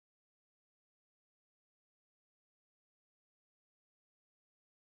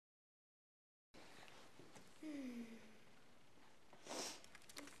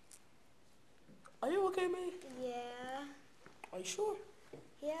Are you okay, man? Yeah. Are you sure?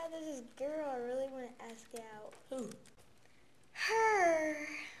 Yeah, there's this girl I really want to ask out. Who? Her.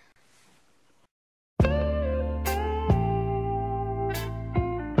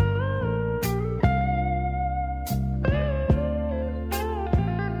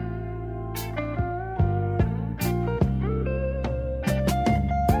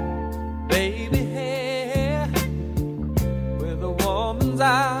 Baby hair with a woman's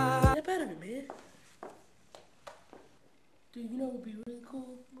eye. Snap out of it, man. Dude, you know what would be really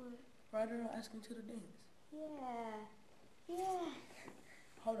cool? What? Right there, asking to the dance. Yeah. Yeah.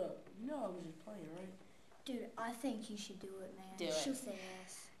 Hold up. You know I was just playing, right? Dude, I think you should do it, man. Do it. She'll say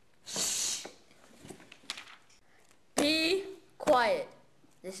yes. Be quiet.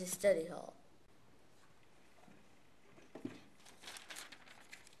 This is study hall.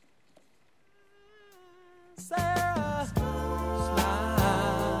 Sara, smile.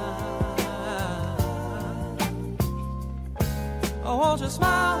 Oh, won't you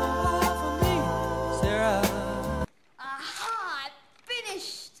smile for me, Sara? Aha! I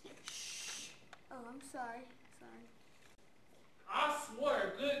finished! Shh. Oh, I'm sorry. Sorry. I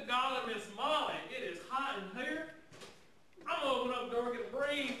swear, good golly, Miss Molly, it is hot in here. I'm gonna open up the door and get a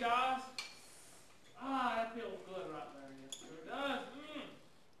breathe, guys. Ah, that feels good right there. Yes, sir, it does.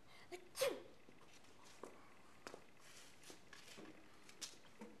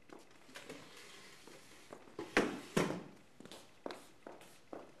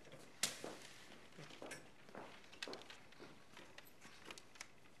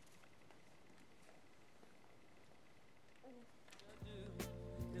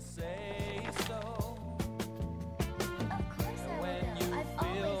 You say so. Of course I When will. you I've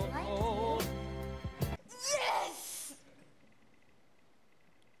feel always liked cold. you. Yes!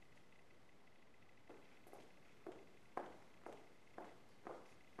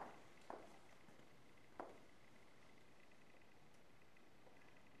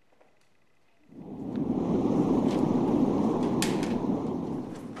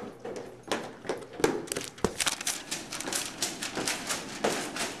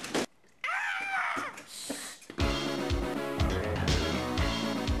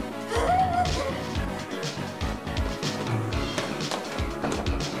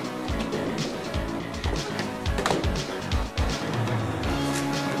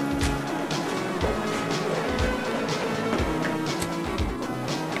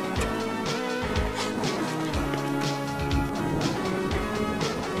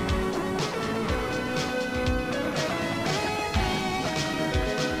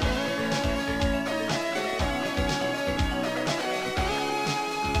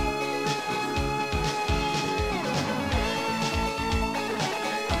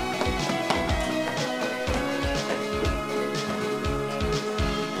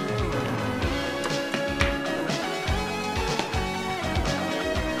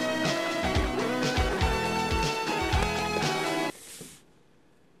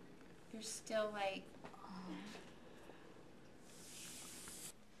 You're still like...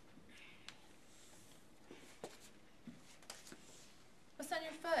 What's on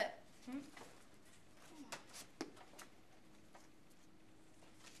your foot?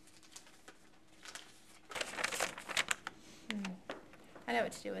 I know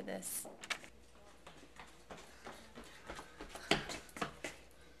what to do with this.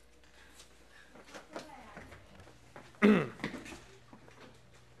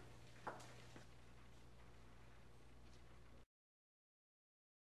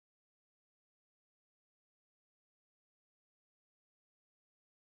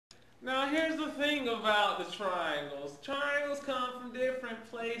 Now here's the thing about the triangles. Triangles come from different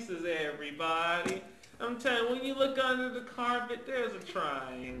places, everybody. I'm telling you, when you look under the carpet, there's a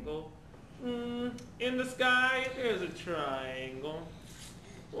triangle. In the sky, there's a triangle.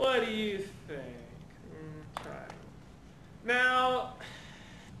 What do you think? Triangle. Now,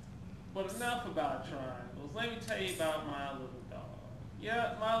 but enough about triangles. Let me tell you about my little dog.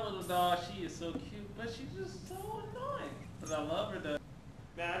 Yeah, my little dog, she is so cute, but she's just so annoying. But I love her though.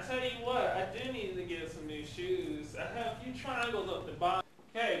 Now, I tell you what, I do need to get some new shoes. I have a few triangles up the bottom.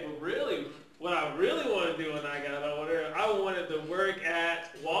 Okay, but really, what I really want to do when I got over there, I wanted to work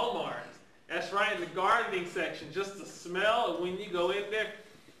at Walmart. That's right, in the gardening section, just the smell of when you go in there.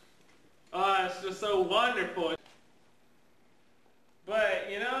 Oh, it's just so wonderful. But,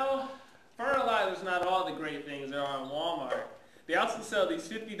 you know, fertilizer's not all the great things there are in Walmart. They also sell these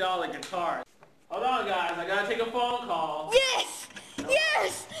 $50 guitars. Hold on, guys, I gotta take a phone call. Yes!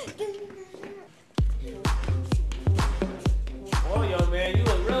 Yes! Oh, young man, you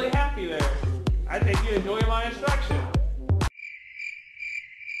look really happy there.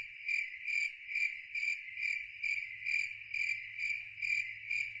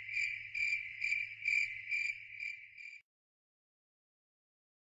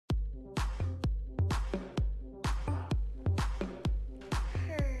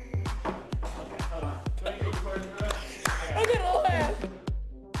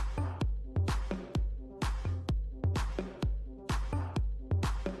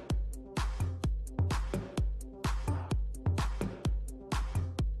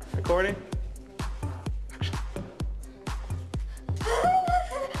 recording?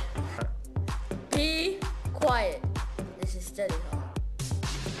 Be quiet. This is study hall.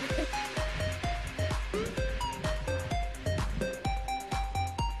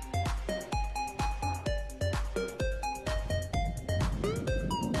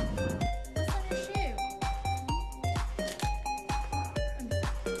 What's on your shoe?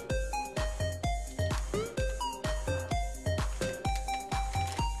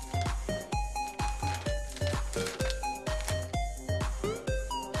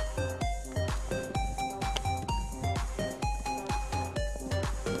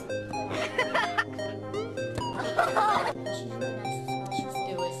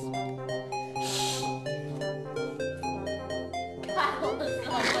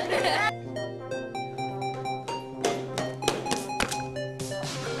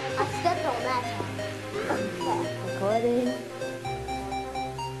 I stepped on that time. Recording.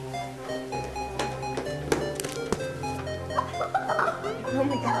 Oh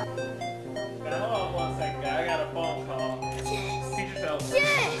my god. Now, hold on 1 second, guy. I got a phone call. Yes. Teach yourself.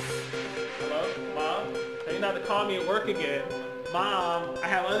 Yes. Hello? Mom? Tell you not to call me at work again. Mom, I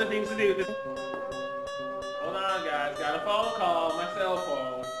have other things to do. Hold on, guys. Got a phone call. My cell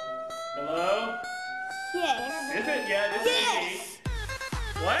phone. Hello? Yes. Is it? Yeah, this is me.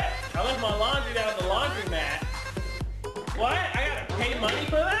 What? I left my laundry down at the laundromat. What? I gotta pay money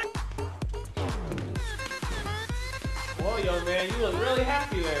for that? Whoa, young man, you look really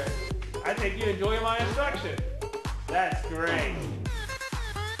happy there. I take you enjoying my instruction. That's great.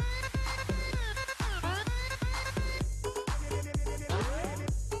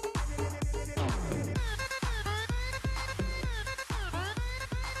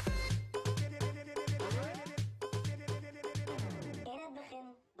 Ina begin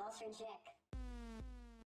Balser Jack.